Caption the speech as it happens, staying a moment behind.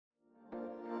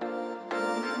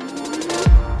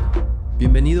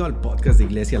Bienvenido al podcast de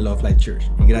Iglesia Love Life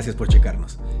Church y gracias por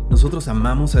checarnos. Nosotros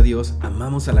amamos a Dios,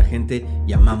 amamos a la gente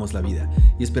y amamos la vida.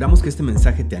 Y esperamos que este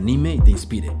mensaje te anime y te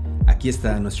inspire. Aquí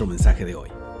está nuestro mensaje de hoy.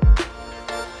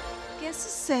 ¿Qué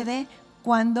sucede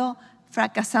cuando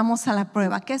fracasamos a la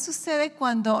prueba? ¿Qué sucede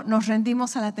cuando nos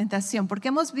rendimos a la tentación? Porque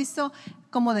hemos visto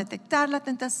cómo detectar la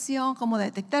tentación, cómo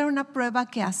detectar una prueba,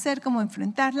 qué hacer, cómo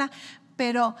enfrentarla,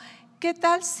 pero ¿qué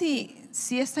tal si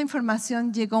esta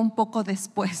información llegó un poco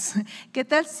después? ¿Qué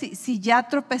tal si ya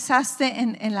tropezaste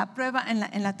en la prueba,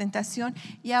 en la tentación?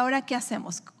 ¿Y ahora qué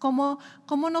hacemos? ¿Cómo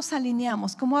nos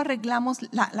alineamos? ¿Cómo arreglamos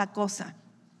la cosa?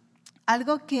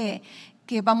 Algo que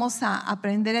vamos a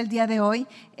aprender el día de hoy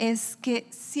es que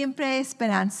siempre hay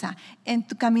esperanza. En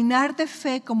tu caminar de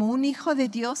fe como un hijo de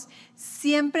Dios,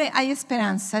 siempre hay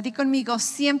esperanza. Di conmigo,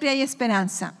 siempre hay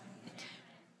esperanza.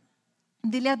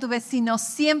 Dile a tu vecino,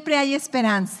 siempre hay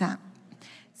esperanza.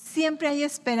 Siempre hay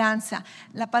esperanza.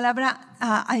 La palabra,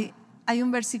 hay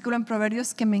un versículo en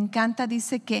Proverbios que me encanta,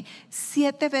 dice que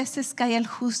 7 veces cae el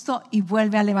justo y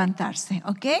vuelve a levantarse,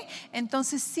 ¿ok?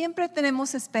 Entonces siempre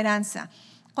tenemos esperanza.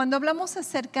 Cuando hablamos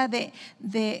acerca de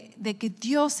que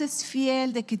Dios es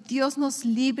fiel, de que Dios nos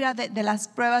libra de las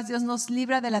pruebas, Dios nos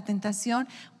libra de la tentación,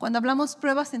 cuando hablamos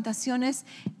pruebas, tentaciones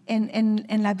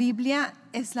en la Biblia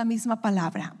es la misma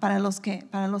palabra para los que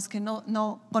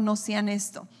no conocían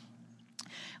esto.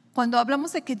 Cuando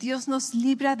hablamos de que Dios nos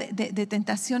libra de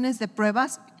tentaciones, de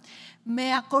pruebas,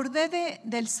 me acordé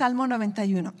del Salmo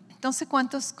 91. Entonces,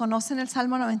 ¿cuántos conocen el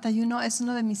Salmo 91? Es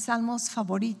uno de mis salmos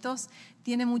favoritos,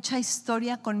 tiene mucha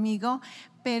historia conmigo,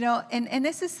 pero en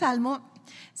ese salmo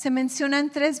se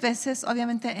mencionan 3 veces,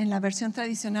 obviamente en la versión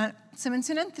tradicional, se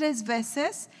mencionan 3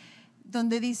 veces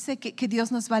donde dice que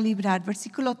Dios nos va a librar.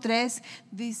 Versículo 3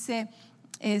 dice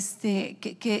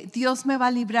que Dios me va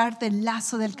a librar del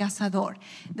lazo del cazador.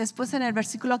 Después en el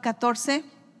versículo 14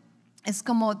 es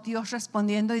como Dios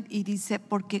respondiendo y dice,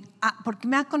 porque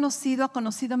me ha conocido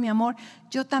mi amor,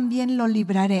 yo también lo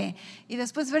libraré. Y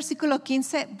después versículo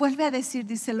 15 vuelve a decir,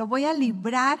 dice, lo voy a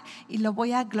librar y lo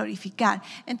voy a glorificar.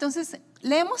 Entonces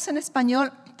leemos en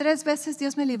español 3 veces,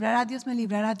 Dios me librará, Dios me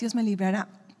librará, Dios me librará.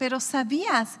 Pero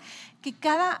 ¿sabías que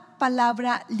cada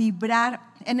palabra librar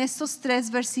en estos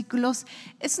 3 versículos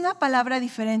es una palabra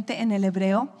diferente en el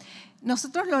hebreo?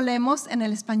 Nosotros lo leemos en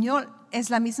el español,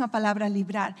 es la misma palabra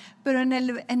librar, pero en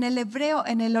el hebreo,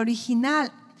 en el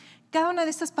original, cada una de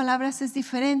estas palabras es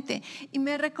diferente. Y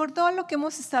me recordó lo que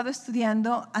hemos estado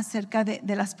estudiando acerca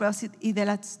de las pruebas y de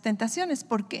las tentaciones,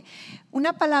 porque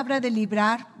una palabra de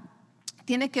librar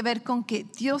tiene que ver con que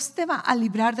Dios te va a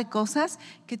librar de cosas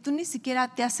que tú ni siquiera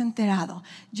te has enterado.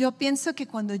 Yo pienso que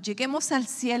cuando lleguemos al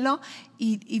cielo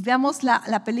y veamos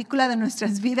la película de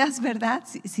nuestras vidas, ¿verdad?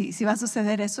 Si va a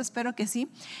suceder eso, espero que sí.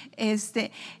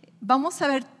 Vamos a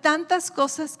ver tantas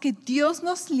cosas que Dios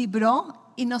nos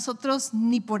libró y nosotros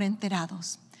ni por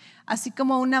enterados. Así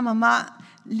como una mamá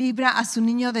libra a su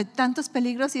niño de tantos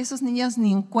peligros y esos niños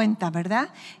ni en cuenta, ¿verdad?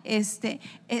 Esta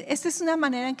es una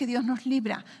manera en que Dios nos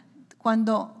libra.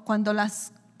 Cuando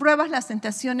las pruebas, las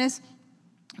tentaciones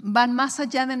van más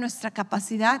allá de nuestra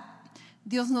capacidad,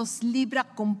 Dios nos libra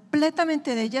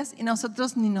completamente de ellas y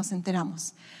nosotros ni nos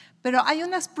enteramos. Pero hay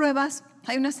unas pruebas,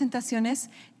 hay unas tentaciones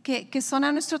que son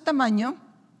a nuestro tamaño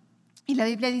y la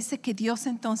Biblia dice que Dios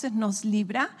entonces nos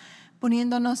libra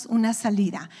poniéndonos una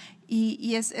salida.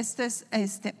 Y este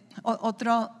es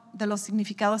otro de los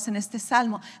significados en este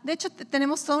salmo. De hecho,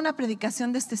 tenemos toda una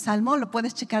predicación de este salmo, lo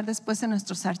puedes checar después en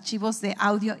nuestros archivos de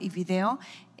audio y video.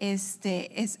 Es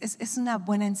una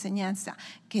buena enseñanza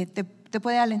que te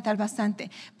puede alentar bastante.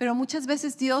 Pero muchas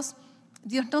veces Dios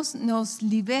nos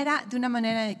libera de una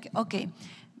manera de que, ok,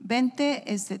 vente,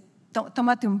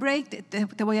 tómate un break,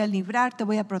 te voy a librar, te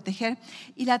voy a proteger.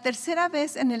 Y la tercera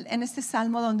vez en este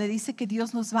salmo donde dice que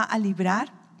Dios nos va a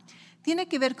librar, tiene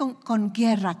que ver con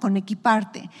guerra, con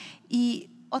equiparte. Y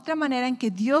otra manera en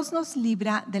que Dios nos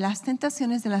libra de las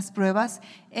tentaciones, de las pruebas,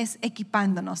 es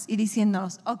equipándonos y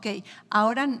diciéndonos, ok,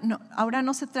 ahora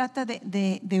no se trata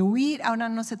de huir, ahora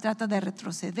no se trata de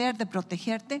retroceder, de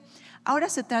protegerte, ahora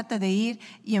se trata de ir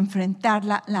y enfrentar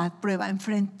la prueba,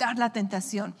 enfrentar la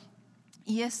tentación.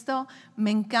 Y esto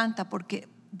me encanta porque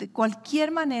de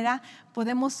cualquier manera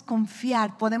podemos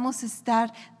confiar, podemos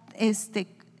estar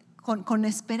con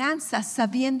esperanza,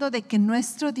 sabiendo de que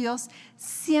nuestro Dios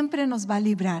siempre nos va a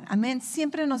librar. Amén,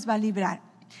 siempre nos va a librar.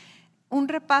 Un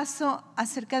repaso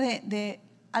acerca de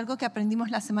algo que aprendimos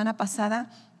la semana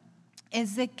pasada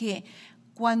es de que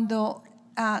cuando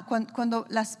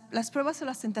las pruebas o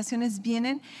las tentaciones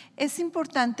vienen, es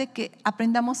importante que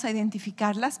aprendamos a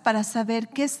identificarlas para saber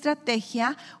qué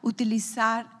estrategia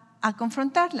utilizar a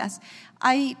confrontarlas.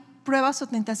 Hay pruebas o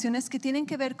tentaciones que tienen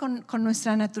que ver con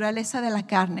nuestra naturaleza de la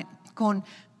carne, con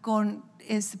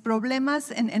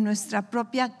problemas en nuestra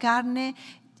propia carne,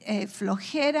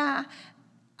 flojera,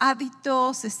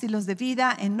 hábitos, estilos de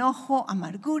vida, enojo,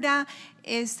 amargura,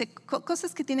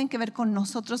 cosas que tienen que ver con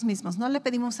nosotros mismos. No le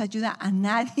pedimos ayuda a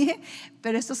nadie,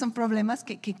 pero estos son problemas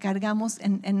que cargamos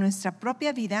en nuestra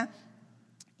propia vida.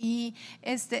 Y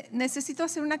necesito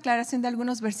hacer una aclaración de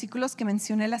algunos versículos que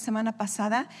mencioné la semana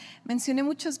pasada. Mencioné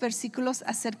muchos versículos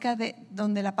acerca de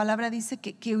donde la palabra dice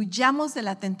que huyamos de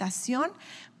la tentación,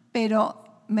 pero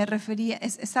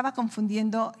estaba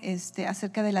confundiendo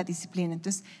acerca de la disciplina.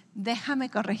 Entonces,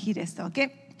 déjame corregir esto, ¿ok?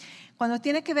 Cuando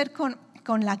tiene que ver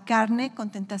con la carne,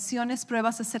 con tentaciones,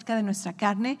 pruebas acerca de nuestra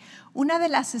carne, una de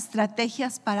las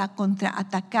estrategias para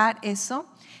contraatacar eso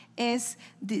es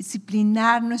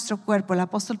disciplinar nuestro cuerpo. El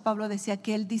apóstol Pablo decía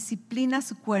que él disciplina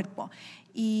su cuerpo.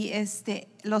 Y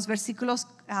los versículos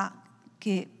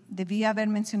que debía haber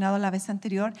mencionado la vez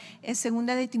anterior es 2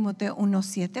 de Timoteo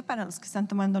 1:7 para los que están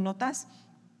tomando notas,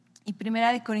 y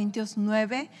 1 de Corintios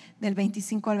 9 del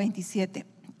 25 al 27.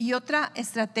 Y otra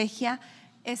estrategia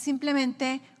es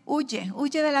simplemente huye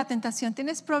de la tentación.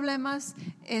 ¿Tienes problemas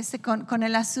con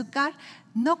el azúcar?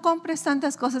 No compres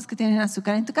tantas cosas que tienen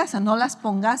azúcar en tu casa, no las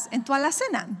pongas en tu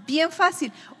alacena. Bien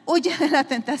fácil, huye de la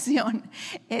tentación.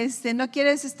 No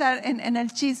quieres estar en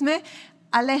el chisme,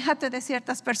 aléjate de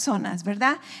ciertas personas,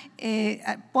 ¿verdad?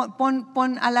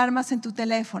 Pon alarmas en tu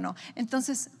teléfono.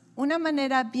 Entonces, una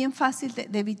manera bien fácil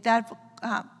de evitar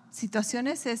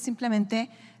situaciones es simplemente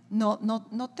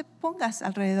no te pongas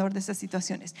alrededor de esas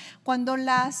situaciones. Cuando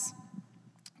las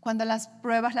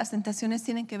pruebas, las tentaciones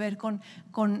tienen que ver con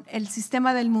el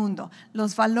sistema del mundo,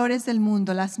 los valores del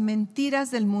mundo, las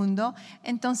mentiras del mundo,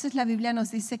 entonces la Biblia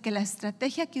nos dice que la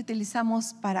estrategia que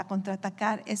utilizamos para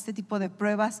contraatacar este tipo de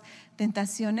pruebas,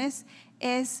 tentaciones,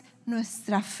 es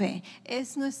nuestra fe,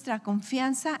 es nuestra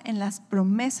confianza en las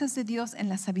promesas de Dios, en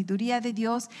la sabiduría de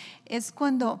Dios. Es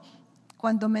cuando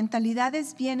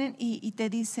mentalidades vienen y te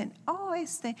dicen,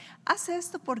 haz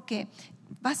esto porque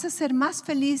vas a ser más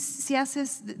feliz si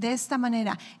haces de esta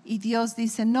manera. Y Dios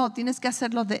dice, no, tienes que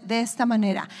hacerlo de esta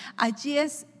manera. Allí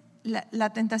es,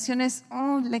 la tentación es,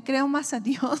 le creo más a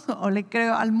Dios o le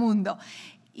creo al mundo.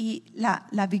 Y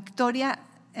la victoria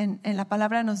en la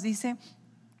palabra nos dice,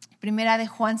 1 de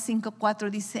Juan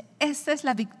 5:4 dice, esta es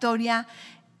la victoria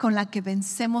con la que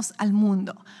vencemos al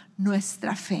mundo,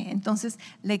 nuestra fe. Entonces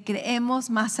le creemos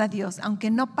más a Dios,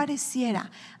 aunque no pareciera,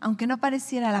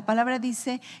 la palabra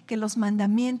dice que los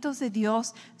mandamientos de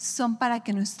Dios son para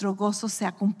que nuestro gozo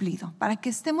sea cumplido, para que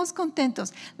estemos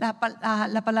contentos. La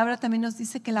palabra también nos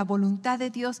dice que la voluntad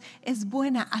de Dios es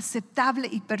buena, aceptable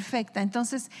y perfecta.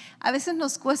 Entonces a veces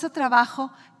nos cuesta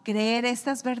trabajo creer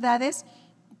estas verdades,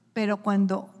 pero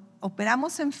cuando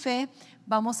operamos en fe,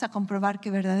 vamos a comprobar que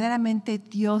verdaderamente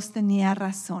Dios tenía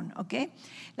razón, ¿ok?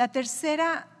 La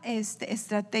tercera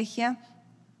estrategia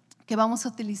que vamos a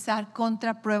utilizar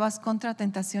contra pruebas, contra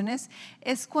tentaciones,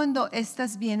 es cuando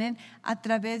estas vienen a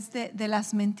través de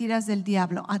las mentiras del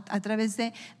diablo, a través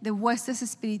de huestes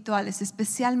espirituales,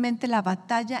 especialmente la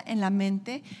batalla en la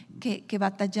mente que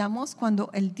batallamos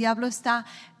cuando el diablo está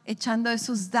echando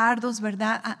esos dardos,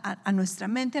 ¿verdad?, a nuestra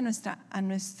mente, a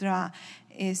nuestra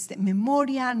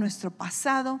memoria, a nuestro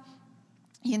pasado.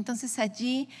 Y entonces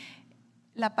allí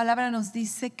la palabra nos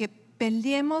dice que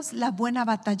peleemos la buena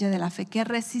batalla de la fe, que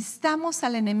resistamos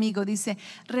al enemigo. Dice,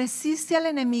 resiste al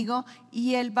enemigo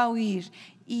y él va a huir.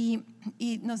 Y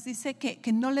nos dice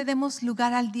que no le demos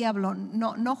lugar al diablo.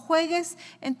 No juegues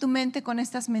en tu mente con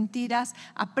estas mentiras.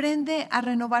 Aprende a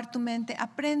renovar tu mente.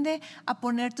 Aprende a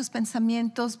poner tus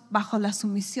pensamientos bajo la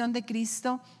sumisión de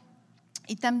Cristo.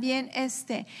 Y también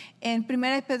en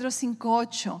 1 Pedro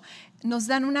 5:8 nos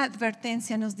dan una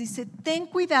advertencia, nos dice, ten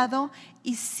cuidado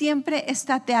y siempre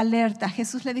estate alerta.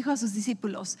 Jesús le dijo a sus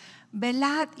discípulos,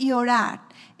 velad y orad.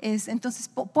 Entonces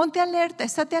ponte alerta,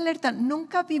 estate alerta.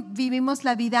 Nunca vivimos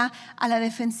la vida a la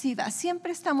defensiva,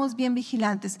 siempre estamos bien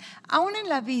vigilantes, aún en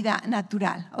la vida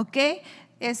natural, ¿ok?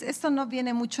 Esto no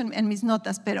viene mucho en mis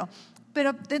notas, pero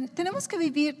tenemos que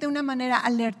vivir de una manera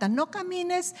alerta. No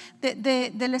camines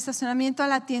del estacionamiento a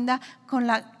la tienda con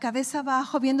la cabeza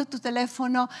abajo viendo tu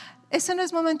teléfono. Ese no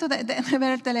es momento de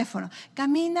ver el teléfono.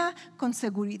 Camina con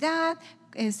seguridad,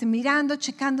 mirando,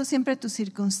 checando siempre tus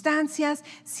circunstancias.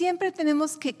 Siempre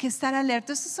tenemos que estar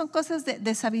alertos. Esas son cosas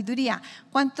de sabiduría.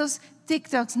 ¿Cuántos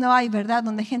TikToks no hay, verdad?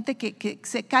 Donde gente que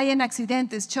se cae en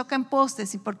accidentes, chocan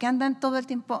postes y porque andan todo el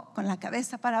tiempo con la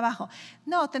cabeza para abajo.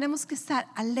 No, tenemos que estar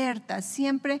alertas,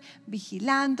 siempre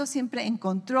vigilando, siempre en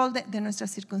control de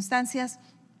nuestras circunstancias.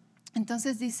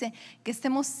 Entonces dice que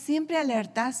estemos siempre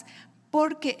alertas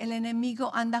porque el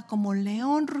enemigo anda como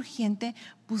león rugiente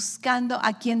buscando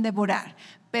a quien devorar.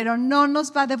 Pero no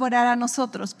nos va a devorar a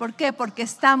nosotros. ¿Por qué? Porque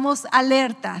estamos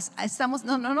alertas.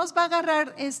 No nos va a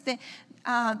agarrar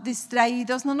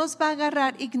distraídos, no nos va a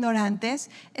agarrar ignorantes.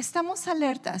 Estamos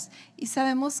alertas y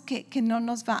sabemos que no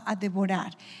nos va a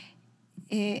devorar.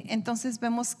 Entonces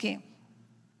vemos que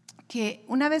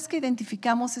una vez que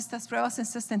identificamos estas pruebas,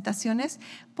 estas tentaciones,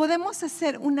 podemos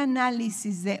hacer un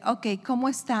análisis de, ¿cómo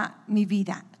está mi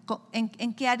vida?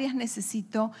 ¿En qué áreas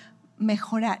necesito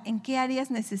mejorar? ¿En qué áreas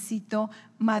necesito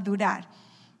madurar?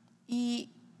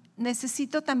 Y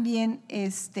necesito también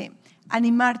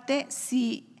animarte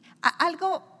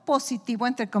algo positivo,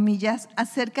 entre comillas,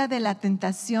 acerca de la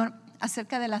tentación,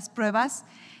 acerca de las pruebas,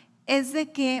 es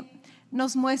de que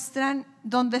nos muestran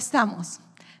dónde estamos.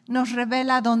 Nos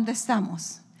revela dónde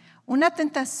estamos. Una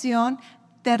tentación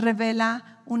te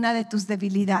revela una de tus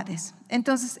debilidades.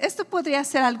 Entonces, esto podría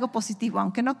ser algo positivo,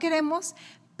 aunque no queremos,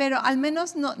 pero al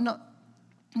menos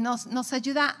nos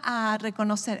ayuda a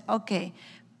reconocer,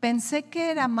 pensé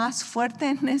que era más fuerte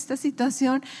en esta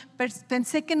situación,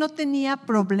 pensé que no tenía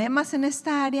problemas en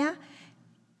esta área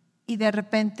y de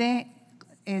repente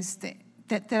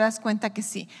te das cuenta que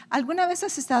sí. ¿Alguna vez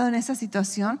has estado en esa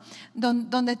situación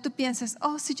donde tú piensas,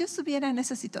 si yo estuviera en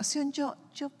esa situación, yo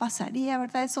pasaría,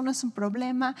 ¿verdad? Eso no es un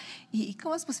problema. ¿Y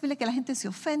cómo es posible que la gente se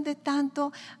ofende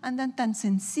tanto, andan tan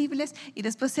sensibles y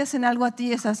después te hacen algo a ti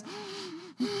y estás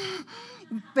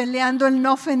peleando el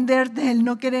no ofenderte, el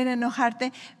no querer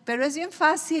enojarte? Pero es bien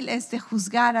fácil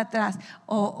juzgar atrás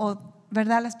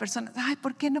 ¿verdad? Las personas,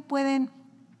 ¿por qué no pueden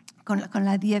con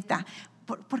la dieta?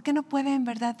 ¿Por qué no pueden,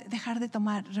 verdad, dejar de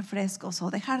tomar refrescos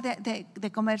o dejar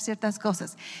de comer ciertas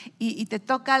cosas? Y te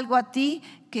toca algo a ti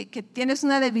que tienes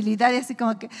una debilidad y así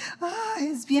como que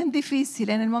es bien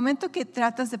difícil. En el momento que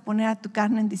tratas de poner a tu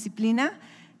carne en disciplina,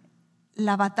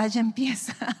 la batalla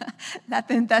empieza, la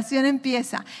tentación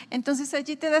empieza. Entonces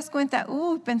allí te das cuenta,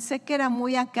 pensé que era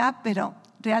muy acá, pero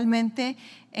realmente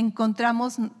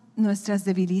encontramos nuestras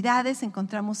debilidades,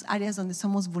 encontramos áreas donde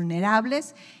somos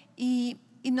vulnerables y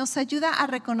nos ayuda a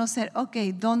reconocer,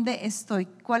 ¿dónde estoy?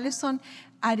 ¿Cuáles son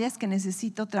áreas que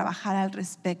necesito trabajar al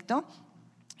respecto?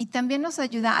 Y también nos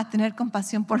ayuda a tener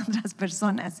compasión por otras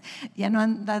personas, ya no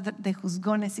andar de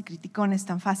juzgones y criticones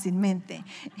tan fácilmente.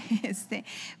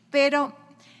 Pero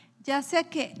ya sea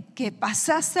que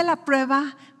pasaste la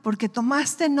prueba porque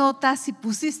tomaste notas y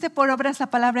pusiste por obras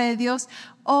la palabra de Dios,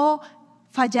 o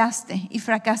fallaste y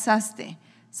fracasaste,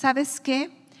 ¿sabes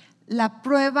qué? La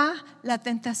prueba, la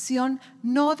tentación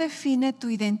no define tu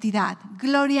identidad.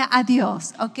 Gloria a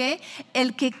Dios, ¿ok?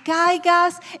 El que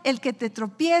caigas, el que te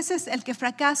tropieces, el que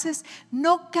fracases,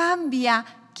 no cambia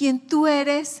quién tú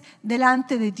eres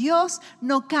delante de Dios,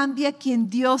 no cambia quién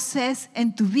Dios es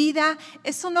en tu vida.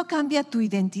 Eso no cambia tu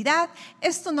identidad,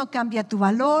 esto no cambia tu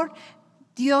valor.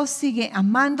 Dios sigue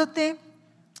amándote.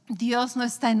 Dios no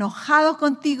está enojado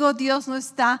contigo, Dios no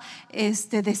está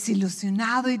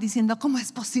desilusionado y diciendo, ¿cómo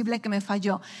es posible que me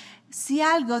falló? Si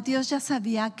algo, Dios ya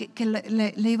sabía que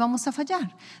le íbamos a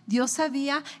fallar. Dios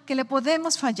sabía que le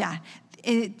podemos fallar.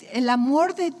 El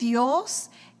amor de Dios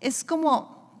es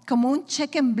como un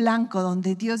cheque en blanco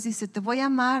donde Dios dice, te voy a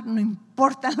amar, no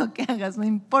importa lo que hagas, no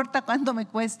importa cuánto me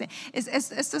cueste.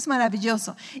 Esto es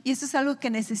maravilloso y esto es algo que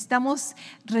necesitamos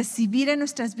recibir en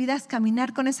nuestras vidas,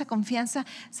 caminar con esa confianza,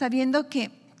 sabiendo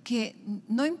que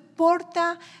no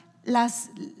importa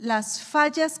las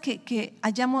fallas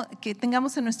que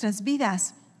tengamos en nuestras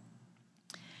vidas,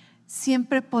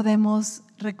 siempre podemos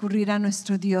recurrir a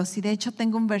nuestro Dios. Y de hecho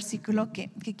tengo un versículo que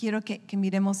quiero que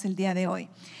miremos el día de hoy.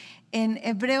 En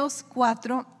Hebreos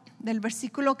 4, del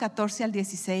versículo 14 al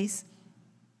 16,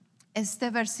 este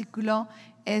versículo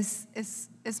es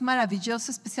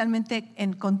maravilloso, especialmente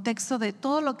en contexto de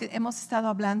todo lo que hemos estado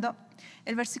hablando.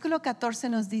 El versículo 14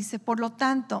 nos dice, por lo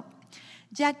tanto,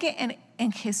 ya que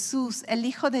en Jesús, el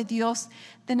Hijo de Dios,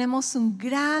 tenemos un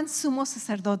gran sumo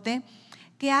sacerdote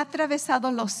que ha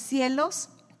atravesado los cielos,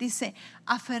 dice,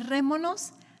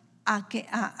 aferrémonos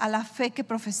a la fe que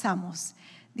profesamos.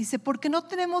 Dice, porque no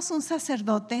tenemos un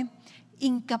sacerdote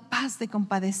incapaz de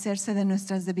compadecerse de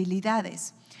nuestras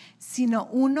debilidades, sino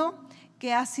uno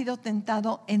que ha sido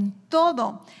tentado en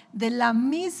todo de la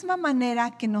misma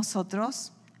manera que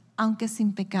nosotros, aunque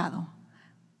sin pecado.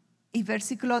 Y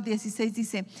versículo 16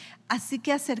 dice, así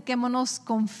que acerquémonos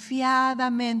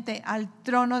confiadamente al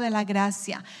trono de la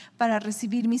gracia para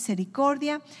recibir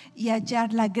misericordia y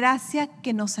hallar la gracia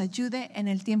que nos ayude en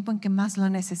el tiempo en que más lo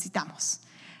necesitamos.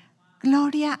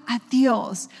 Gloria a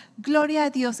Dios, gloria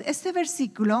a Dios. Estos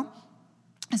versículos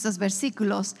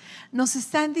nos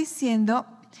están diciendo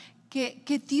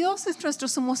que Dios es nuestro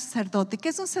sumo sacerdote. ¿Qué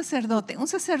es un sacerdote? Un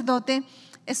sacerdote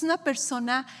es una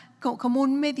persona como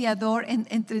un mediador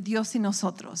entre Dios y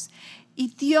nosotros.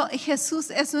 Y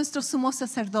Jesús es nuestro sumo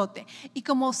sacerdote. Y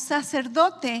como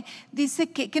sacerdote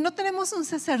dice que no tenemos un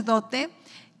sacerdote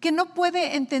que no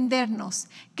puede entendernos,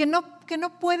 que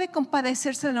no puede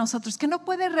compadecerse de nosotros, que no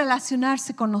puede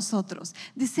relacionarse con nosotros.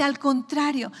 Dice, al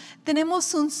contrario,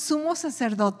 tenemos un sumo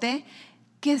sacerdote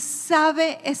que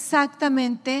sabe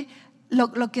exactamente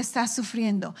lo que está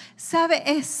sufriendo, sabe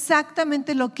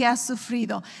exactamente lo que has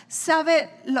sufrido,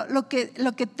 sabe lo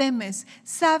que temes,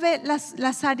 sabe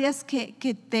las áreas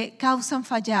que te causan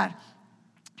fallar.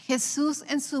 Jesús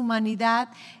en su humanidad,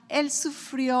 Él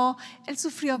sufrió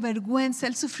vergüenza,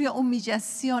 Él sufrió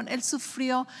humillación, Él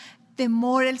sufrió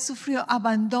temor, Él sufrió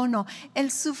abandono,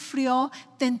 Él sufrió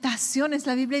tentaciones.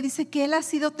 La Biblia dice que Él ha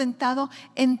sido tentado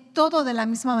en todo de la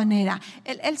misma manera.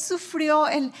 Él sufrió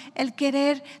el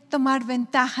querer tomar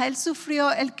ventaja, Él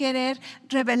sufrió el querer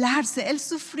rebelarse, Él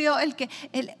sufrió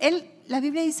la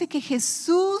Biblia dice que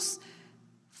Jesús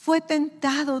fue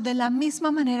tentado de la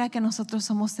misma manera que nosotros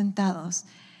somos tentados,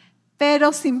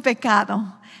 pero sin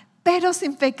pecado. Pero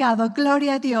sin pecado,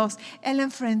 gloria a Dios. Él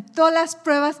enfrentó las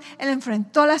pruebas, Él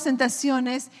enfrentó las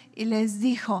tentaciones y les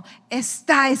dijo,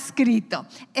 está escrito,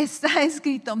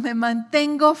 me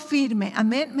mantengo firme,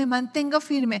 amén, me mantengo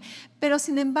firme. Pero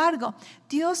sin embargo,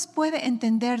 Dios puede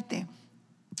entenderte.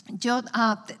 Yo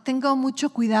tengo mucho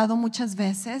cuidado muchas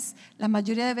veces, la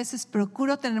mayoría de veces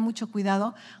procuro tener mucho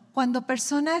cuidado cuando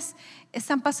personas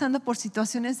están pasando por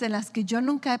situaciones de las que yo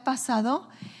nunca he pasado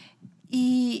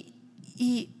y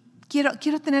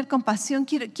quiero tener compasión,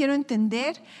 quiero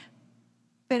entender,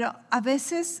 pero a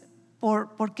veces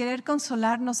por querer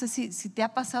consolar, no sé si te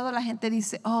ha pasado, la gente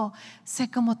dice, oh, sé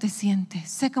cómo te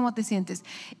sientes.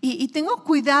 Y tengo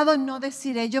cuidado en no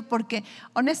decir ello porque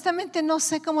honestamente no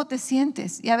sé cómo te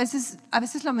sientes. Y a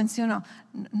veces lo menciono,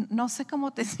 no sé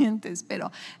cómo te sientes,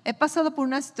 pero he pasado por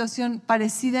una situación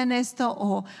parecida en esto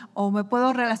o me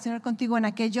puedo relacionar contigo en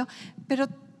aquello, pero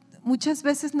muchas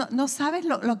veces no sabes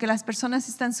lo que las personas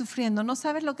están sufriendo, no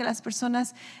sabes lo que las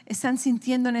personas están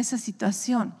sintiendo en esa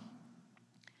situación.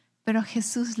 Pero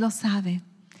Jesús lo sabe.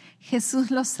 Jesús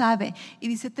lo sabe y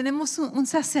dice, tenemos un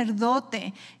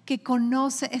sacerdote que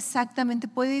conoce exactamente,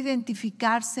 puede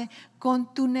identificarse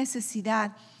con tu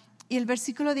necesidad. Y el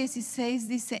versículo 16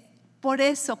 dice, por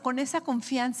eso, con esa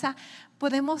confianza,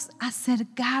 podemos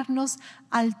acercarnos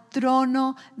al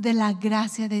trono de la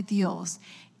gracia de Dios.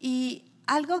 Y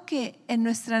algo que en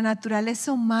nuestra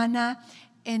naturaleza humana,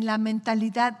 en la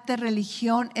mentalidad de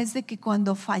religión, es de que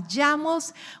cuando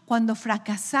fallamos, cuando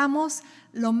fracasamos,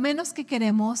 lo menos que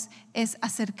queremos es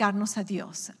acercarnos a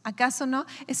Dios. ¿Acaso no?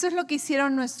 Eso es lo que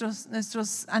hicieron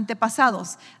nuestros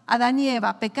antepasados. Adán y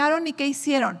Eva pecaron y ¿qué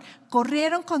hicieron?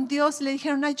 Corrieron con Dios y le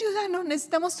dijeron, ayúdanos,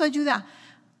 necesitamos tu ayuda.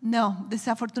 No,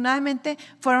 desafortunadamente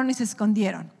fueron y se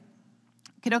escondieron.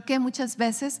 Creo que muchas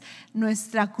veces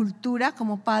nuestra cultura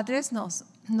como padres nos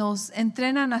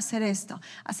entrenan a hacer esto.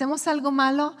 Hacemos algo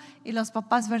malo y los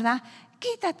papás, ¿verdad?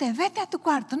 Quítate, vete a tu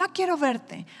cuarto, no quiero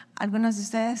verte. ¿Algunos de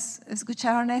ustedes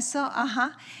escucharon eso?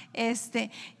 Ajá.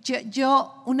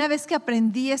 Yo una vez que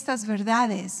aprendí estas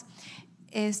verdades,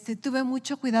 tuve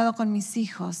mucho cuidado con mis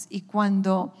hijos y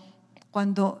cuando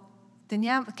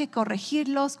tenía que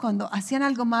corregirlos, cuando hacían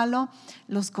algo malo,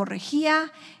 los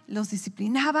corregía, los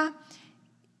disciplinaba.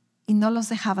 Y no los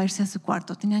dejaba irse a su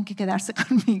cuarto, tenían que quedarse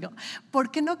conmigo,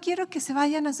 porque no quiero que se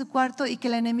vayan a su cuarto y que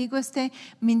el enemigo esté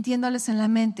mintiéndoles en la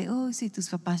mente, uy, si tus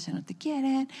papás ya no te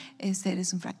quieren,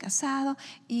 eres un fracasado.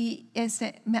 Y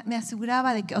me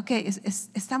aseguraba de que, ok,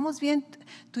 estamos bien,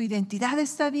 tu identidad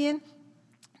está bien,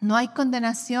 no hay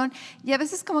condenación. Y a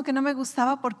veces como que no me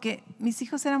gustaba porque mis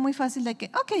hijos eran muy fácil de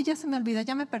que, ok, ya se me olvidó,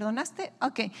 ya me perdonaste,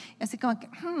 ok. Y así como que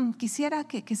quisiera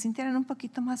que sintieran un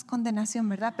poquito más condenación,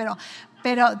 ¿verdad?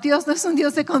 Pero Dios no es un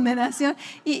Dios de condenación.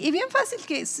 Y bien fácil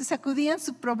que se sacudían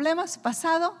su problema, su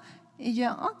pasado. Y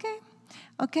yo,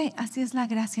 ok, así es la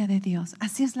gracia de Dios,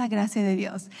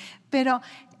 Pero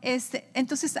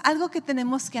entonces algo que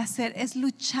tenemos que hacer es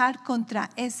luchar contra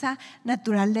esa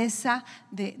naturaleza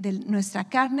de nuestra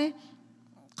carne,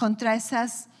 contra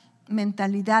esas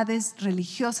mentalidades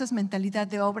religiosas, mentalidad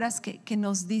de obras que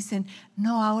nos dicen,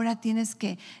 no, ahora tienes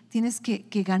que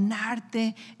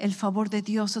ganarte el favor de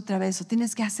Dios otra vez, o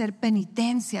tienes que hacer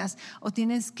penitencias, o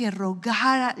tienes que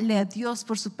rogarle a Dios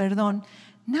por su perdón.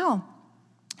 No,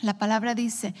 la palabra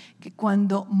dice que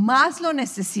cuando más lo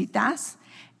necesitas,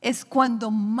 es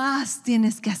cuando más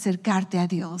tienes que acercarte a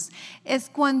Dios. Es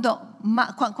cuando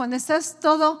estás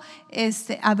todo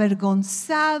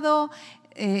avergonzado,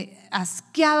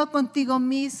 asqueado contigo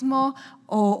mismo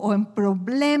o en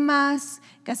problemas,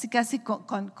 casi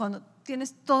con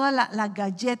tienes toda la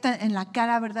galleta en la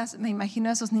cara, ¿verdad? Me imagino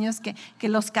a esos niños que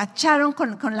los cacharon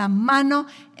con la mano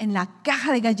en la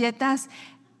caja de galletas.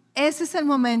 Ese es el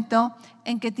momento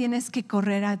en que tienes que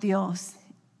correr a Dios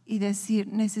y decir: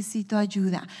 necesito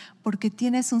ayuda, porque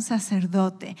tienes un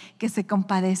sacerdote que se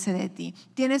compadece de ti.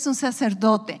 Tienes un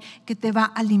sacerdote que te va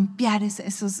a limpiar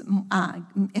esas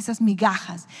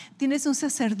migajas. Tienes un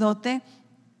sacerdote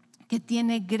que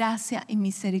tiene gracia y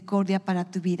misericordia para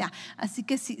tu vida. Así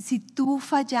que si tú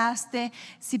fallaste,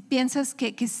 si piensas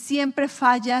que siempre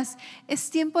fallas, es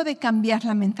tiempo de cambiar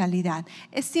la mentalidad.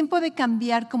 Es tiempo de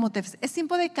cambiar cómo te ves. Es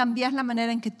tiempo de cambiar la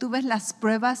manera en que tú ves las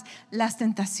pruebas, las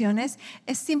tentaciones.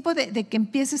 Es tiempo de que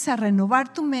empieces a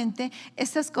renovar tu mente.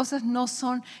 Estas cosas no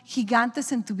son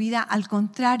gigantes en tu vida, al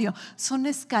contrario, son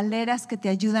escaleras que te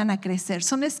ayudan a crecer.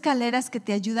 Son escaleras que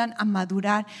te ayudan a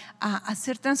madurar, a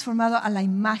ser transformado a la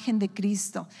imagen de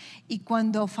Cristo. Y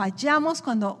cuando fallamos,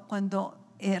 cuando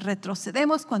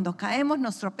retrocedemos, cuando caemos,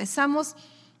 nos tropezamos,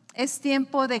 es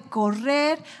tiempo de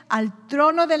correr al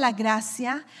trono de la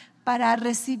gracia para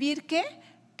recibir ¿qué?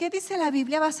 ¿Qué dice la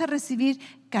Biblia? ¿Vas a recibir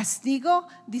castigo,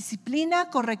 disciplina,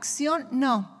 corrección?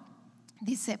 No.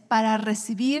 Dice, para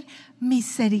recibir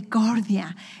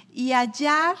misericordia y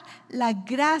hallar la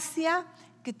gracia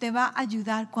que te va a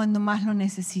ayudar cuando más lo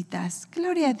necesitas.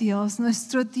 Gloria a Dios.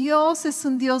 Nuestro Dios es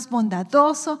un Dios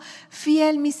bondadoso,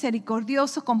 fiel,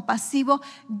 misericordioso, compasivo,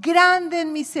 grande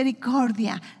en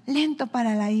misericordia, lento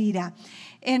para la ira.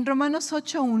 En Romanos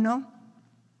 8:1,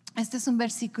 este es un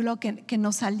versículo que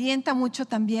nos alienta mucho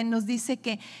también. Nos dice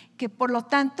que por lo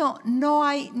tanto no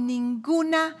hay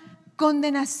ninguna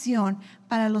condenación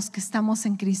para los que estamos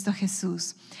en Cristo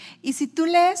Jesús. Y si tú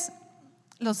lees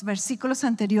los versículos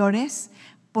anteriores,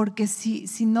 porque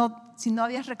si no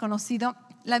habías reconocido,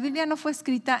 la Biblia no fue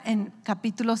escrita en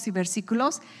capítulos y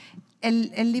versículos.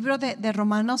 El libro de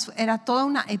Romanos era toda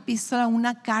una epístola,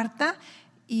 una carta,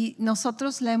 y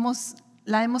nosotros la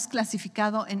hemos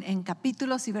clasificado en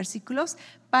capítulos y versículos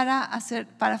para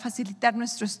facilitar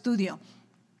nuestro estudio.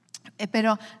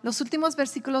 Pero los últimos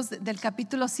versículos del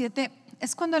capítulo 7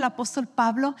 es cuando el apóstol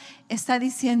Pablo está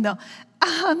diciendo: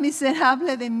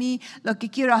 miserable de mí, lo que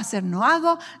quiero hacer no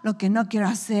hago, lo que no quiero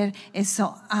hacer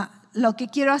eso, lo que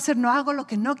quiero hacer no hago, lo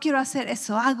que no quiero hacer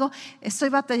eso hago. Estoy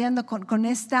batallando con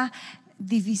esta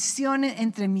división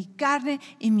entre mi carne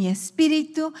y mi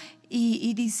espíritu,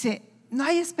 y dice: no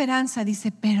hay esperanza.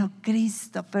 Dice, pero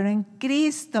en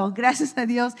Cristo, gracias a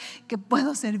Dios que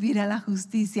puedo servir a la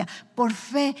justicia por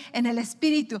fe en el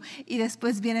Espíritu. Y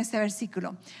después viene este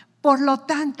versículo: por lo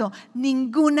tanto,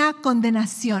 ninguna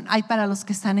condenación hay para los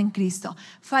que están en Cristo.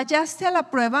 Fallaste a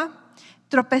la prueba,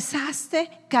 tropezaste,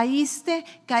 caíste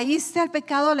al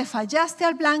pecado, le fallaste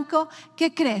al blanco.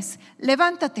 ¿Qué crees?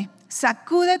 Levántate,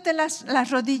 sacúdete las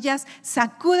rodillas,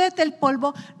 sacúdete el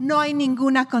polvo. No hay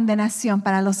ninguna condenación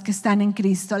para los que están en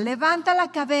Cristo. Levanta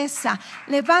la cabeza.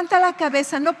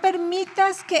 No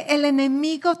permitas que el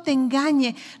enemigo te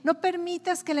engañe. No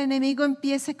permitas que el enemigo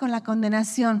empiece con la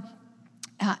condenación.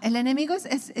 El enemigo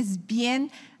es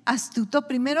bien astuto.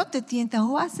 Primero te tienta: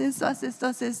 haz esto, haz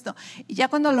esto. Y ya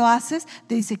cuando lo haces,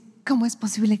 te dice: ¿cómo es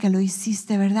posible que lo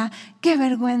hiciste, verdad? Qué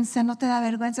vergüenza, no te da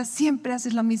vergüenza, siempre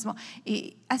haces lo mismo.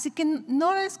 Y así que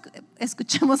no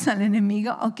escuchemos al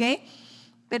enemigo, ¿ok?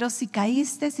 Pero si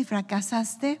caíste, si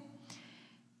fracasaste,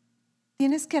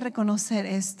 tienes que reconocer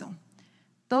esto: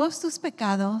 todos tus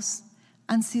pecados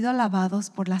han sido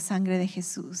lavados por la sangre de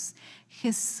Jesús.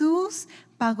 Jesús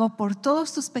pagó por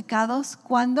todos tus pecados.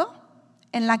 ¿Cuándo?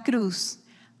 En la cruz,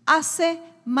 hace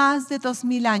más de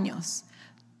 2000 años.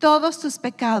 Todos tus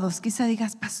pecados. Quizá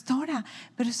digas: pastora,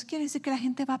 pero eso quiere decir que la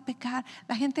gente va a pecar.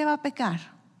 La gente va a pecar,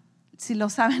 si lo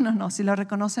saben o no, si lo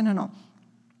reconocen o no.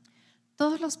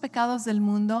 Todos los pecados del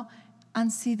mundo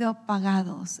han sido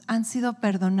pagados, han sido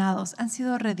perdonados, han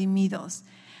sido redimidos.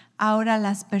 Ahora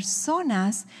las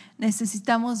personas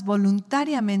necesitamos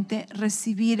voluntariamente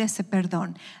recibir ese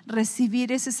perdón,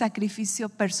 recibir ese sacrificio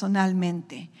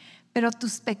personalmente. Pero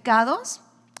tus pecados,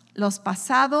 los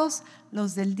pasados,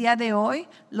 los del día de hoy,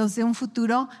 los de un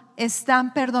futuro,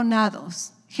 están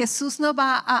perdonados. Jesús no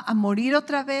va a morir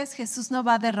otra vez, Jesús no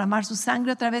va a derramar su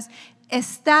sangre otra vez.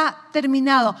 Está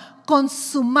terminado,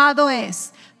 consumado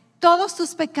es. Todos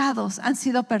tus pecados han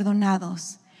sido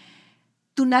perdonados.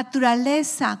 Tu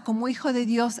naturaleza como hijo de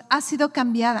Dios ha sido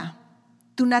cambiada.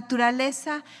 Tu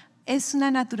naturaleza es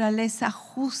una naturaleza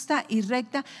justa y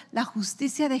recta. La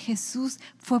justicia de Jesús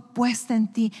fue puesta en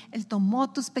ti. Él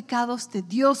tomó tus pecados, te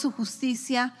dio su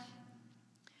justicia.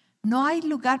 No hay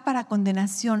lugar para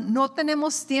condenación, no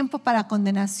tenemos tiempo para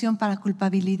condenación, para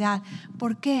culpabilidad.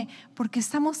 ¿Por qué? Porque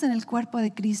estamos en el cuerpo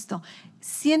de Cristo.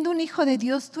 Siendo un hijo de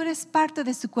Dios, tú eres parte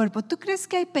de su cuerpo. ¿Tú crees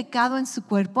que hay pecado en su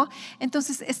cuerpo?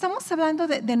 Entonces, estamos hablando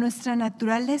de nuestra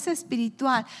naturaleza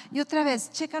espiritual. Y otra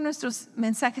vez, checa nuestros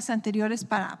mensajes anteriores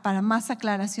para más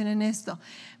aclaración en esto.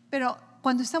 Pero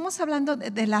cuando estamos hablando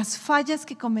de las fallas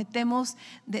que cometemos,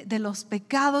 de los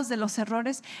pecados, de los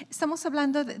errores, estamos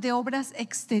hablando de obras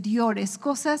exteriores,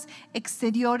 cosas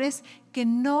exteriores que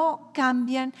no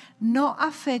cambian, no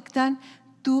afectan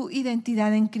tu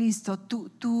identidad en Cristo,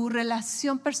 tu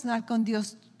relación personal con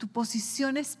Dios, tu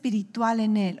posición espiritual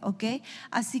en Él, ¿ok?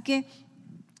 Así que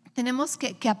tenemos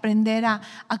que aprender a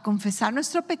confesar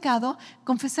nuestro pecado.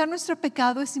 Confesar nuestro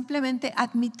pecado es simplemente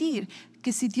admitir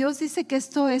que si Dios dice que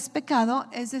esto es pecado,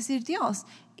 es decir, Dios,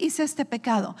 hice este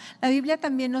pecado. La Biblia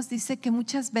también nos dice que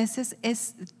muchas veces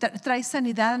trae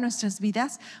sanidad a nuestras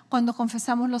vidas cuando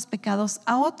confesamos los pecados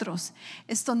a otros.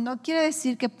 Esto no quiere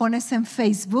decir que pones en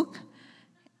Facebook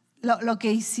lo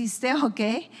que hiciste, ok,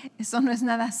 eso no es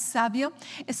nada sabio.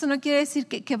 Eso no quiere decir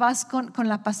que vas con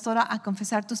la pastora a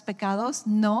confesar tus pecados,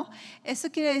 no. Eso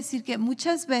quiere decir que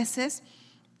muchas veces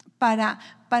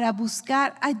para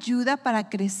buscar ayuda, para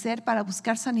crecer, para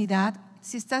buscar sanidad,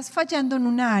 si estás fallando en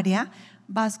una área,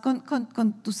 vas con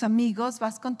tus amigos,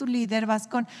 vas con tu líder, vas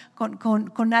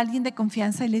con alguien de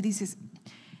confianza y le dices,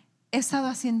 he estado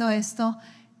haciendo esto,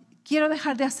 quiero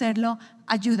dejar de hacerlo,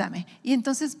 ayúdame. Y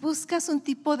entonces buscas un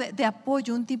tipo de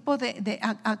apoyo, un tipo de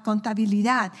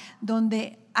contabilidad,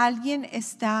 donde alguien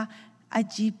está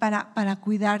allí para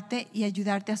cuidarte y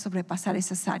ayudarte a sobrepasar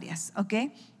esas áreas, ¿ok?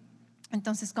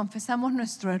 Entonces confesamos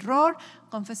nuestro error,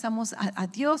 confesamos a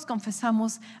Dios,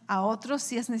 confesamos a otros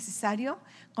si es necesario,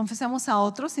 confesamos a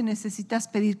otros si necesitas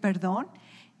pedir perdón.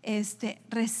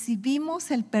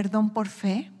 Recibimos el perdón por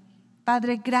fe.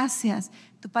 Padre, gracias.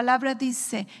 Tu palabra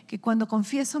dice que cuando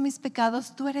confieso mis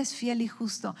pecados, tú eres fiel y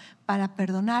justo para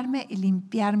perdonarme y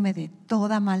limpiarme de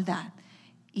toda maldad.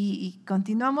 Y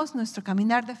continuamos nuestro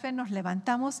caminar de fe, nos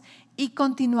levantamos y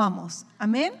continuamos.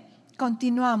 Amén.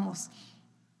 Continuamos.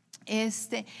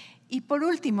 Y por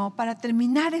último, para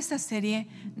terminar esta serie,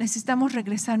 necesitamos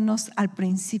regresarnos al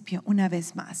principio una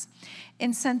vez más.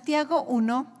 En Santiago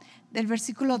 1, del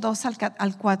versículo 2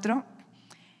 al 4,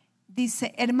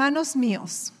 dice: hermanos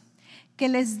míos, que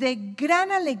les dé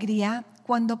gran alegría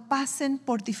cuando pasen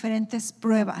por diferentes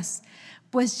pruebas,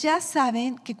 pues ya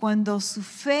saben que cuando su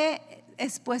fe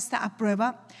es puesta a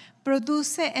prueba,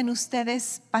 produce en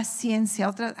ustedes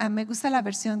paciencia. Me gusta la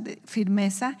versión de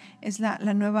firmeza, es la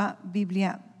Nueva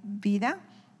Biblia Vida.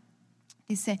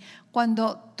 Dice,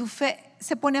 cuando tu fe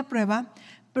se pone a prueba,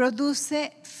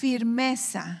 produce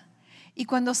firmeza. Y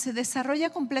cuando se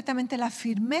desarrolla completamente la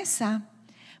firmeza,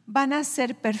 van a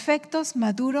ser perfectos,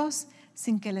 maduros,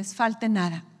 sin que les falte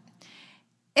nada.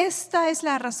 Esta es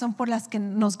la razón por la que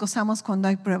nos gozamos cuando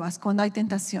hay pruebas, cuando hay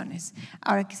tentaciones.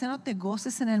 Ahora, quizá no te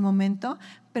goces en el momento,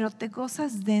 pero te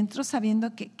gozas dentro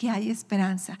sabiendo que hay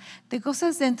esperanza. Te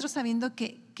gozas dentro sabiendo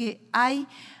que hay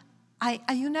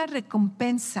una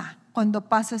recompensa cuando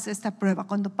pasas esta prueba,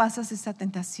 cuando pasas esta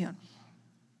tentación.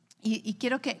 Y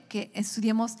quiero que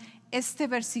estudiemos este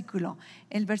versículo.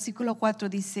 El versículo 4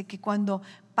 dice que cuando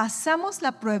pasamos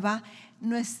la prueba,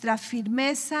 nuestra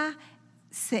firmeza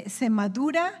se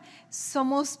madura,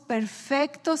 somos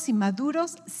perfectos y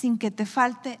maduros sin que te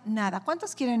falte nada.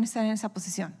 ¿Cuántos quieren estar en esa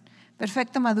posición?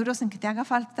 Perfecto, maduro, sin que te haga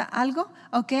falta algo,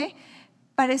 ¿ok?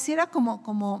 Pareciera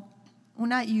como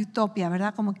una utopía,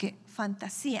 ¿verdad? Como que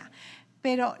fantasía.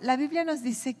 Pero la Biblia nos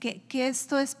dice que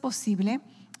esto es posible.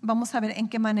 Vamos a ver en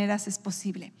qué maneras es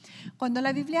posible. Cuando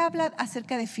la Biblia habla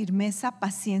acerca de firmeza,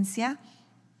 paciencia,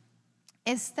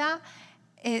 esta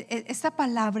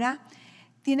palabra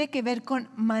tiene que ver con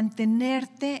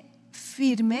mantenerte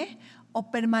firme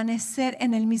o permanecer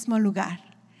en el mismo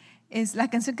lugar. Es la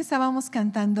canción que estábamos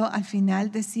cantando al final,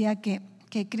 decía que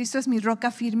Cristo es mi roca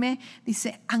firme,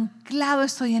 dice, anclado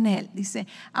estoy en Él. Dice,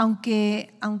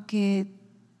 aunque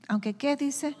 ¿qué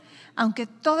dice? Aunque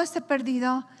todo esté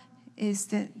perdido,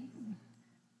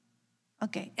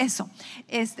 ok, eso.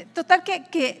 Total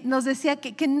que nos decía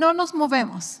que no nos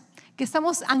movemos, que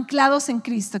estamos anclados en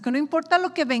Cristo, que no importa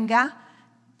lo que venga,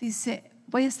 dice,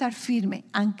 voy a estar firme,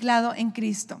 anclado en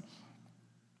Cristo.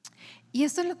 Y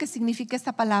esto es lo que significa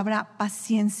esta palabra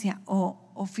paciencia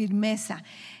o firmeza.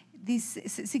 Dice,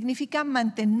 significa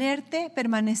mantenerte,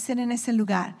 permanecer en ese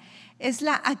lugar. Es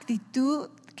la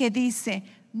actitud que dice,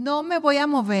 no me voy a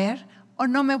mover o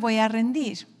no me voy a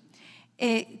rendir.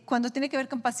 Cuando tiene que ver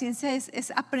con paciencia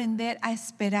es aprender a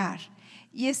esperar.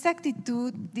 Y esta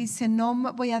actitud dice, no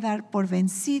me voy a dar por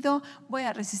vencido, voy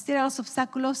a resistir a los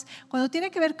obstáculos. Cuando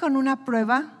tiene que ver con una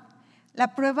prueba,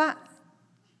 la prueba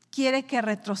quiere que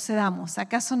retrocedamos,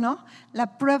 ¿acaso no?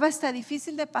 La prueba está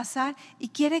difícil de pasar y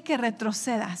quiere que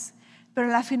retrocedas, pero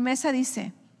la firmeza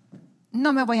dice,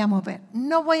 no me voy a mover,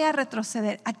 no voy a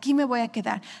retroceder, aquí me voy a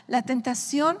quedar. La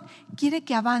tentación quiere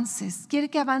que avances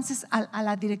a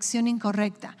la dirección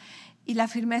incorrecta. Y la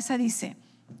firmeza dice,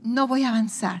 no voy a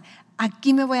avanzar,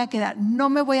 aquí me voy a quedar, no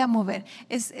me voy a mover.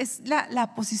 Es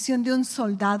la posición de un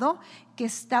soldado que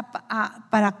está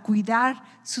para cuidar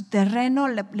su terreno.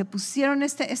 Le pusieron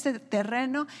este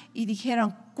terreno y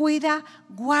dijeron, cuida,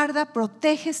 guarda,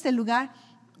 protege este lugar.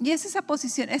 Y es esa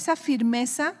posición, esa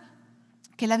firmeza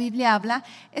que la Biblia habla,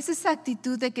 es esa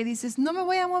actitud de que dices, no me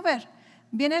voy a mover.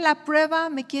 Viene la prueba,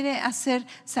 me quiere hacer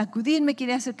sacudir, me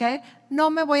quiere hacer caer,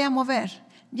 no me voy a mover.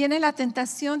 Viene la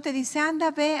tentación, te dice, anda,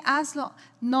 ve, hazlo,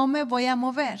 no me voy a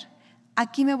mover,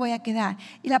 aquí me voy a quedar.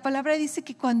 Y la palabra dice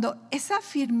que cuando esa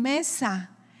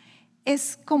firmeza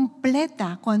es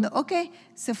completa, cuando,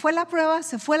 se fue la prueba,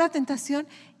 se fue la tentación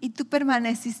y tú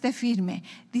permaneciste firme,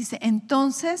 dice,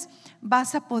 entonces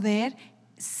vas a poder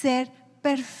ser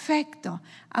perfecto.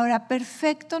 Ahora,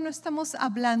 perfecto, no estamos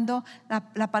hablando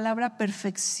la palabra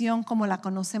perfección como la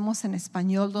conocemos en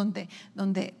español,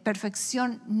 donde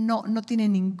perfección no tiene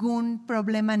ningún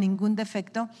problema, ningún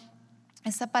defecto.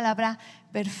 Esa palabra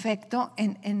perfecto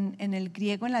en el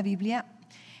griego, en la Biblia,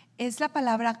 es la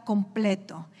palabra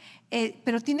completo,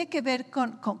 pero tiene que ver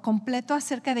con completo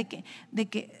acerca de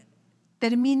que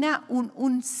termina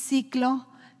un ciclo.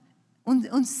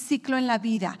 Un ciclo en la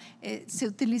vida. Se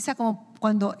utiliza como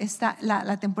cuando está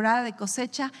la temporada de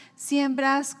cosecha,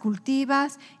 siembras,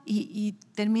 cultivas y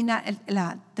termina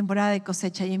la temporada de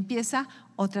cosecha y empieza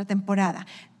otra temporada.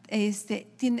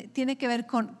 Tiene que ver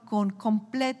con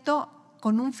completo,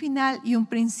 con un final y un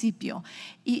principio.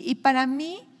 Y para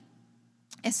mí,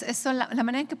 eso, la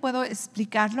manera en que puedo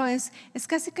explicarlo es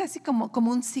casi como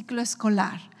un ciclo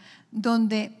escolar,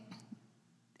 donde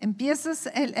empiezas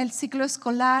el ciclo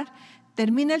escolar,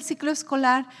 termina el ciclo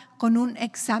escolar con un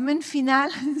examen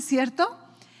final, ¿cierto?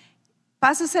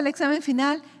 Pasas el examen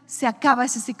final, se acaba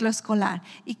ese ciclo escolar.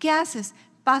 ¿Y qué haces?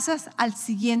 Pasas al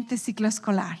siguiente ciclo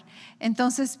escolar.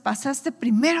 Entonces pasaste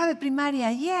primero de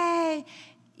primaria, ¡yay!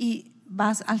 Y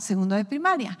vas al segundo de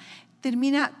primaria.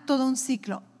 Termina todo un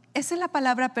ciclo. Esa es la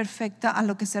palabra perfecta a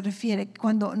lo que se refiere.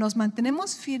 Cuando nos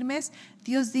mantenemos firmes,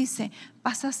 Dios dice,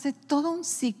 pasaste todo un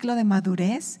ciclo de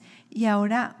madurez y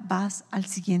ahora vas al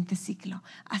siguiente ciclo,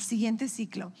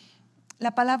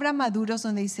 La palabra maduro es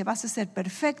donde dice, vas a ser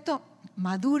perfecto,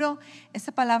 maduro.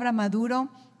 Esa palabra maduro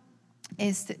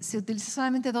se utiliza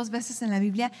solamente 2 veces en la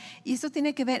Biblia y esto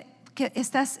tiene que ver que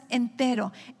estás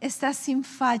entero, estás sin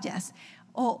fallas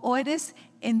o eres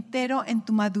entero en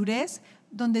tu madurez,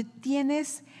 donde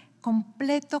tienes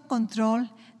completo control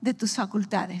de tus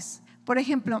facultades. Por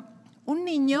ejemplo, un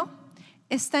niño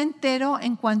está entero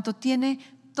en cuanto tiene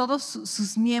todos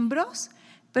sus miembros,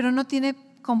 pero no tiene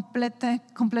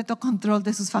completo control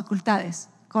de sus facultades,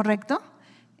 ¿correcto?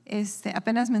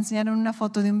 Apenas me enseñaron una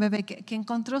foto de un bebé que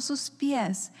encontró sus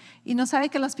pies y no sabe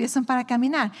que los pies son para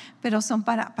caminar, pero son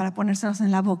para ponérselos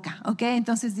en la boca, ¿ok?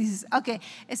 Entonces dices,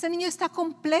 ese niño está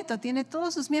completo, tiene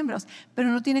todos sus miembros, pero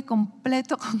no tiene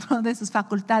completo control de sus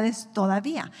facultades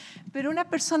todavía. Pero una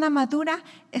persona madura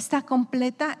está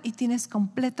completa y tienes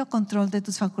completo control de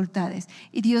tus facultades.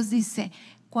 Y Dios dice,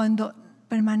 cuando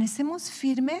permanecemos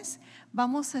firmes,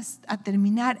 vamos a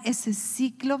terminar ese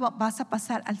ciclo, vas a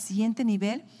pasar al siguiente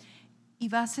nivel y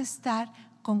vas a estar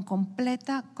con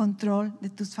completa control de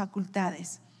tus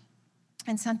facultades.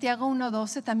 En Santiago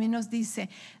 1:12 también nos dice,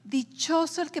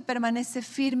 dichoso el que permanece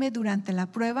firme durante la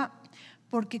prueba,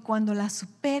 porque cuando la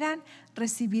superan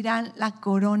recibirán la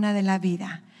corona de la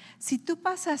vida. Si tú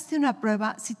pasaste una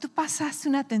prueba, si tú pasaste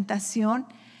una tentación,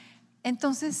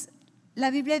 entonces la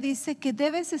Biblia dice que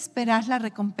debes esperar la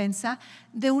recompensa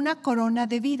de una corona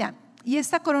de vida. Y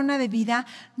esta corona de vida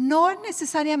no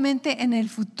necesariamente en el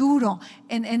futuro,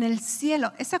 en el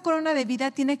cielo. Esa corona de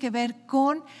vida tiene que ver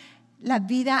con la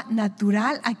vida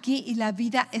natural aquí y la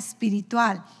vida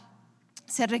espiritual.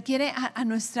 Se requiere a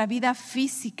nuestra vida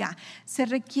física, se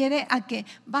requiere a que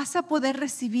vas a poder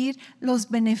recibir los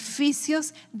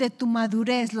beneficios de tu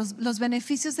madurez, los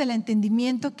beneficios del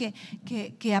entendimiento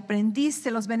que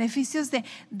aprendiste, los beneficios de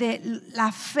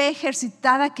la fe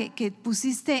ejercitada que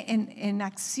pusiste en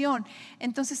acción.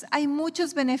 Entonces hay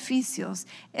muchos beneficios.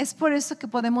 Es por eso que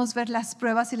podemos ver las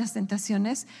pruebas y las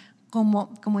tentaciones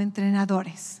como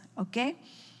entrenadores, ¿ok?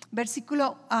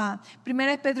 Versículo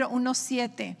 1 Pedro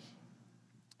 1:7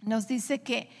 nos dice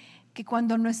que que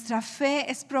cuando nuestra fe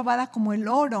es probada como el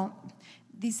oro,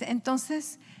 dice,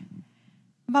 entonces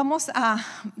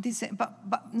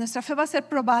nuestra fe va a ser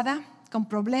probada con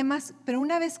problemas, pero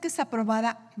una vez que es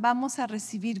aprobada, vamos a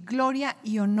recibir gloria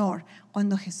y honor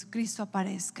cuando Jesucristo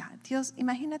aparezca. Dios,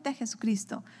 imagínate a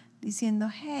Jesucristo diciendo,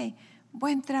 hey,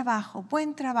 buen trabajo,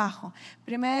 buen trabajo.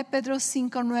 1 Pedro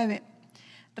 5:9,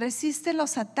 resiste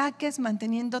los ataques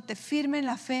manteniéndote firme en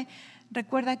la fe.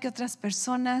 Recuerda que otras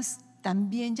personas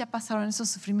también ya pasaron esos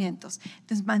sufrimientos.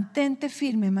 Entonces, mantente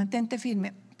firme, mantente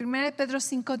firme. 1 Pedro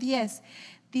 5:10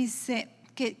 dice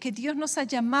que Dios nos ha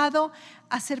llamado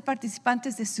a ser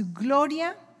participantes de su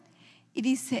gloria. Y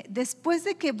dice, después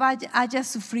de que haya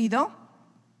sufrido,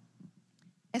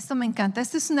 esto me encanta,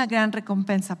 esto es una gran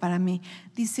recompensa para mí.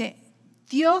 Dice,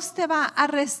 Dios te va a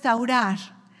restaurar.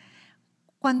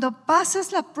 Cuando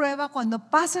pasas la prueba,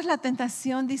 cuando pasas la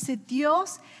tentación, dice,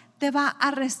 Dios te va a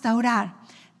restaurar,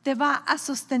 te va a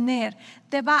sostener,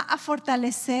 te va a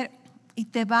fortalecer y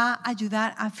te va a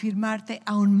ayudar a afirmarte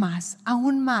aún más,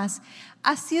 aún más.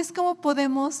 Así es como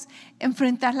podemos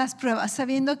enfrentar las pruebas,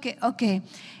 sabiendo que,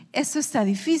 esto está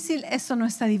difícil, esto no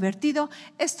está divertido,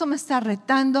 esto me está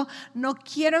retando, no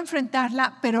quiero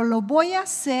enfrentarla, pero lo voy a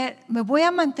hacer, me voy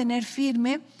a mantener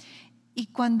firme. Y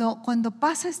cuando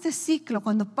pasa este ciclo,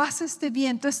 cuando pasa este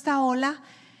viento, esta ola,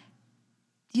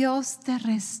 Dios te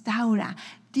restaura,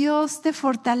 Dios te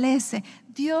fortalece,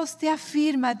 Dios te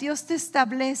afirma, Dios te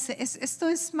establece. Esto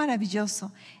es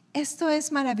maravilloso, esto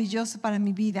es maravilloso para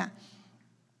mi vida.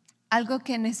 Algo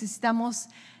que necesitamos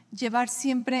llevar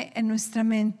siempre en nuestra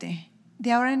mente,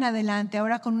 de ahora en adelante,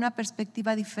 ahora con una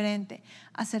perspectiva diferente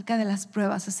acerca de las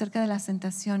pruebas, acerca de las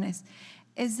tentaciones,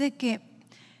 es de que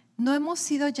no hemos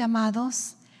sido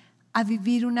llamados a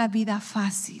vivir una vida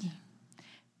fácil,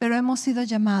 pero hemos sido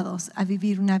llamados a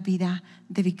vivir una vida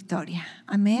de victoria.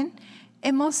 Amén.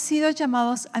 Hemos sido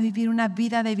llamados a vivir una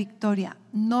vida de victoria,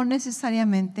 no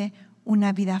necesariamente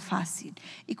una vida fácil.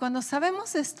 Y cuando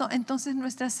sabemos esto, entonces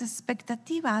nuestras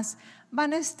expectativas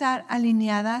van a estar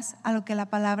alineadas a lo que la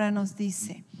palabra nos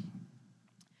dice.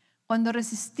 Cuando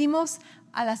resistimos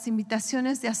a las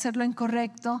invitaciones de hacer lo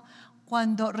incorrecto,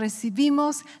 cuando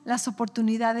recibimos las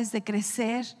oportunidades de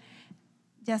crecer,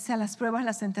 ya sea las pruebas,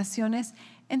 las tentaciones,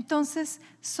 entonces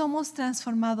somos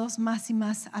transformados más y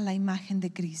más a la imagen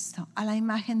de Cristo, a la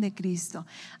imagen de Cristo.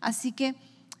 Así que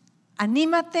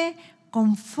anímate,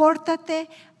 confórtate,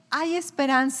 hay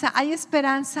esperanza, hay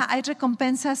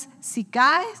recompensas si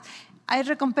caes, hay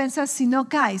recompensas si no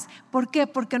caes. ¿Por qué?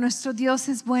 Porque nuestro Dios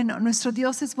es bueno,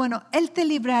 Él te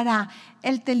librará,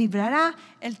 Él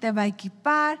te va a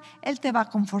equipar, Él te va a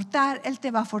confortar, Él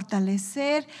te va a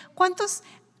fortalecer. ¿Cuántos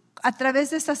a través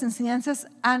de estas enseñanzas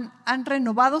han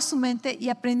renovado su mente y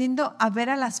aprendiendo a ver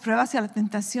a las pruebas y a la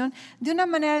tentación de una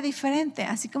manera diferente?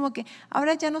 Así como que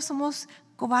ahora ya no somos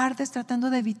cobardes tratando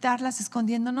de evitarlas,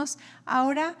 escondiéndonos.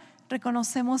 Ahora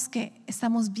reconocemos que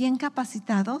estamos bien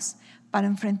capacitados para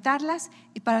enfrentarlas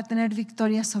y para tener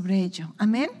victoria sobre ello.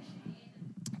 Amén.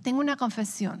 Tengo una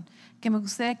confesión que me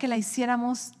gustaría que la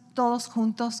hiciéramos todos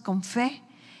juntos con fe,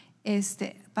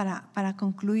 para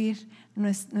concluir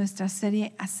nuestra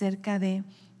serie acerca de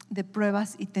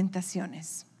pruebas y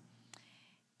tentaciones.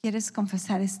 ¿Quieres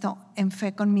confesar esto en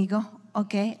fe conmigo?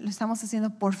 Ok, lo estamos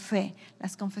haciendo por fe.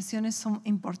 Las confesiones son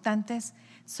importantes,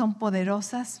 son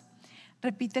poderosas.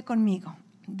 Repite conmigo.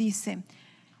 Di,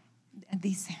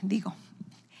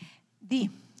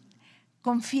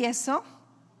 confieso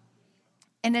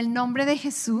en el nombre de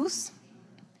Jesús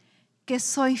que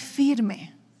soy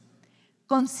firme,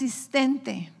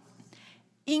 consistente,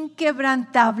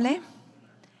 inquebrantable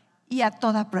y a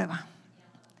toda prueba.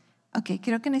 Ok,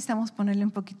 creo que necesitamos ponerle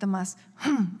un poquito más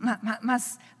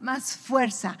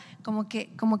fuerza, como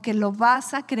que lo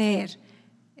vas a creer.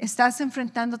 Estás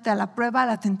enfrentándote a la prueba, a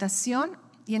la tentación,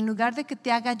 y en lugar de que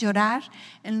te haga llorar,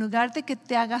 en lugar de que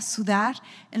te haga sudar,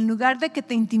 en lugar de que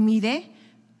te intimide,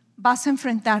 vas a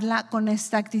enfrentarla con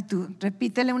esta actitud.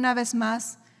 Repítele una vez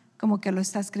más como que lo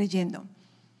estás creyendo.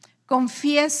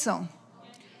 Confieso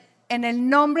en el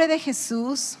nombre de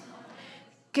Jesús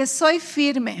que soy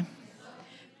firme,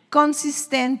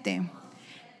 consistente,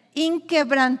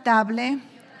 inquebrantable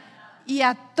y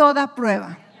a toda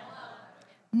prueba.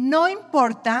 No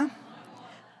importa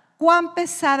cuán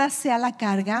pesada sea la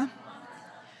carga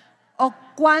o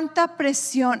cuánta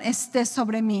presión esté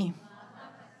sobre mí,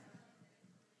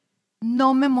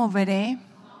 no me moveré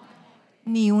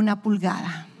ni una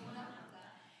pulgada.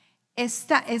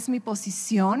 Esta es mi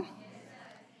posición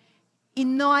y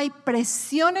no hay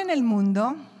presión en el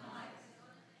mundo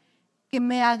que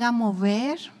me haga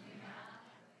mover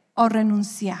o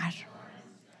renunciar.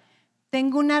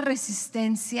 Tengo una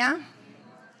resistencia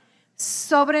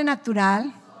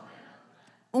sobrenatural,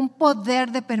 un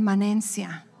poder de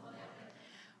permanencia,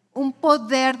 un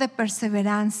poder de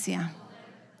perseverancia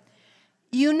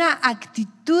y una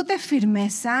actitud de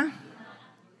firmeza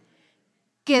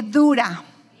que dura,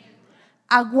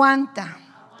 aguanta,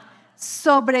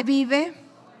 sobrevive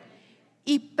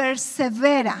y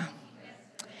persevera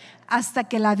hasta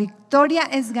que la victoria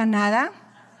es ganada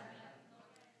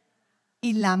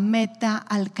y la meta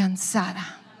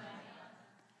alcanzada.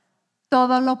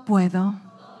 Todo lo puedo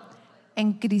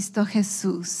en Cristo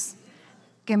Jesús,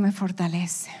 que me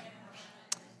fortalece.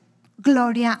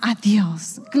 Gloria a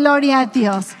Dios, gloria a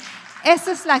Dios.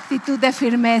 Esa es la actitud de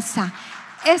firmeza.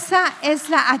 Esa es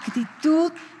la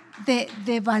actitud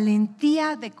de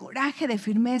valentía, de coraje, de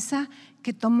firmeza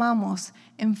que tomamos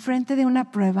enfrente de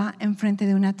una prueba, enfrente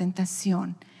de una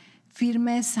tentación.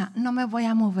 Firmeza, no me voy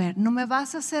a mover, no me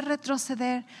vas a hacer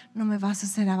retroceder, no me vas a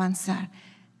hacer avanzar.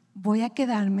 Voy a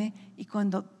quedarme y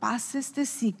cuando pase este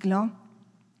ciclo,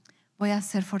 voy a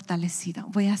ser fortalecido,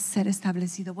 voy a ser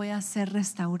establecido, voy a ser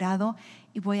restaurado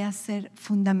y voy a ser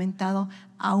fundamentado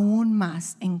aún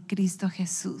más en Cristo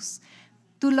Jesús.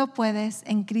 Tú lo puedes,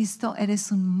 en Cristo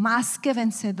eres un más que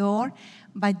vencedor.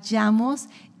 Vayamos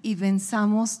y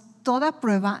venzamos toda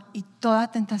prueba y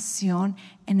toda tentación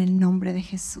en el nombre de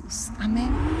Jesús. Amén.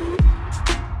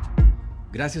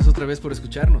 Gracias otra vez por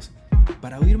escucharnos.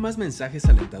 Para oír más mensajes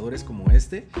alentadores como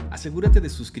este, asegúrate de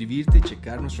suscribirte y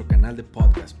checar nuestro canal de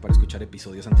podcast para escuchar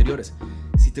episodios anteriores.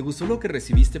 Si te gustó lo que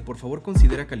recibiste, por favor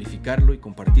considera calificarlo y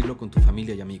compartirlo con tu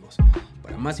familia y amigos.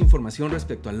 Para más información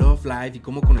respecto a Love Life y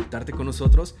cómo conectarte con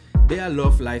nosotros, ve a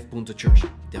lovelife.church.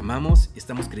 Te amamos y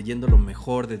estamos creyendo lo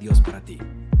mejor de Dios para ti.